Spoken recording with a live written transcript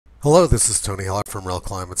Hello, this is Tony Hallett from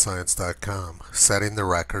RealClimateScience.com, setting the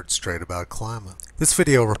record straight about climate. This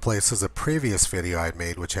video replaces a previous video I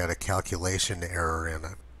made which had a calculation error in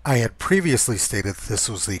it. I had previously stated that this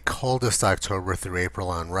was the coldest October through April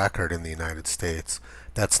on record in the United States.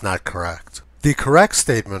 That's not correct. The correct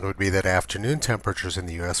statement would be that afternoon temperatures in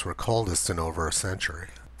the U.S. were coldest in over a century.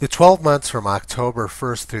 The 12 months from October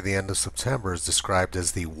 1st through the end of September is described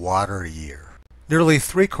as the water year. Nearly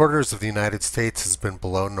 3/4 of the United States has been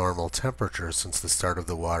below normal temperatures since the start of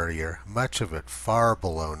the water year, much of it far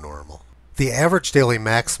below normal. The average daily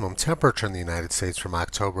maximum temperature in the United States from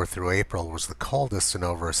October through April was the coldest in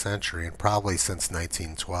over a century and probably since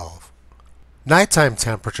 1912. Nighttime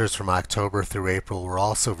temperatures from October through April were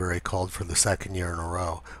also very cold for the second year in a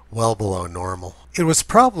row, well below normal. It was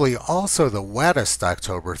probably also the wettest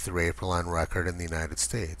October through April on record in the United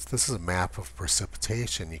States. This is a map of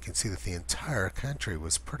precipitation. You can see that the entire country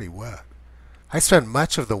was pretty wet. I spent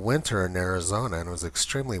much of the winter in Arizona and it was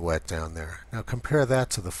extremely wet down there. Now compare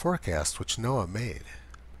that to the forecast which NOAA made.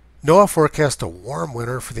 NOAA forecast a warm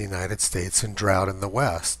winter for the United States and drought in the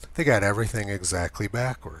West. They got everything exactly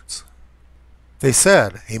backwards. They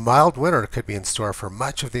said a mild winter could be in store for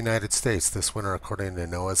much of the United States this winter according to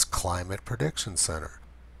NOAA's Climate Prediction Center.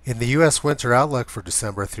 In the U.S. winter outlook for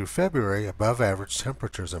December through February, above average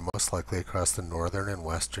temperatures are most likely across the northern and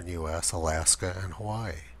western U.S., Alaska, and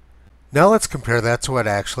Hawaii. Now let's compare that to what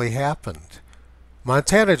actually happened.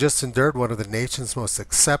 Montana just endured one of the nation's most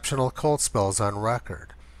exceptional cold spells on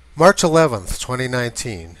record. March 11th,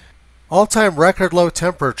 2019. All-time record low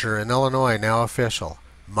temperature in Illinois now official.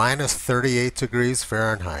 Minus 38 degrees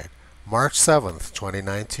Fahrenheit, March 7th,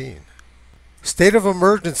 2019. State of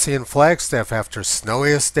emergency in Flagstaff after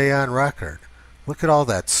snowiest day on record. Look at all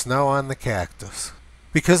that snow on the cactus.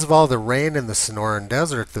 Because of all the rain in the Sonoran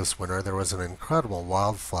Desert this winter, there was an incredible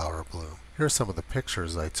wildflower bloom. Here are some of the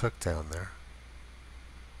pictures I took down there.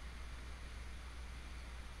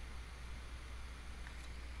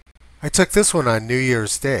 I took this one on New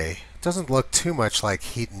Year's Day. It doesn't look too much like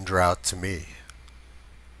heat and drought to me.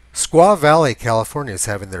 Squaw Valley, California is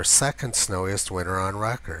having their second snowiest winter on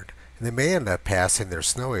record, and they may end up passing their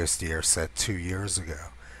snowiest year set 2 years ago.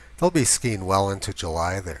 They'll be skiing well into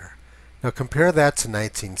July there. Now compare that to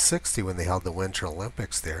 1960 when they held the Winter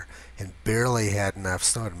Olympics there and barely had enough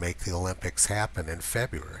snow to make the Olympics happen in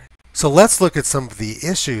February. So let's look at some of the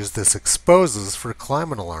issues this exposes for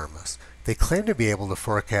climate alarmists. They claim to be able to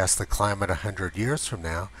forecast the climate 100 years from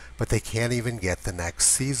now, but they can't even get the next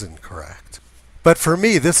season correct. But for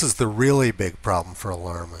me, this is the really big problem for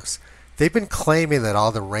alarmists. They've been claiming that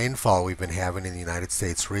all the rainfall we've been having in the United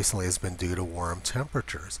States recently has been due to warm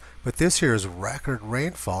temperatures. But this year's record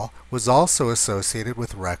rainfall was also associated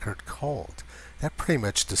with record cold. That pretty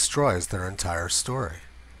much destroys their entire story.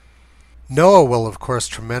 NOAA will of course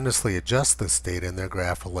tremendously adjust this data and their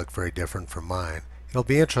graph will look very different from mine. It'll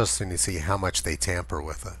be interesting to see how much they tamper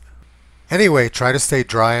with it. Anyway, try to stay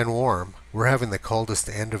dry and warm. We're having the coldest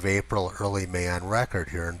end of April, early May on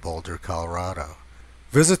record here in Boulder, Colorado.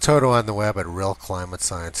 Visit Toto on the web at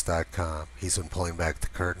RealClimateScience.com. He's been pulling back the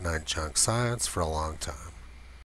curtain on junk science for a long time.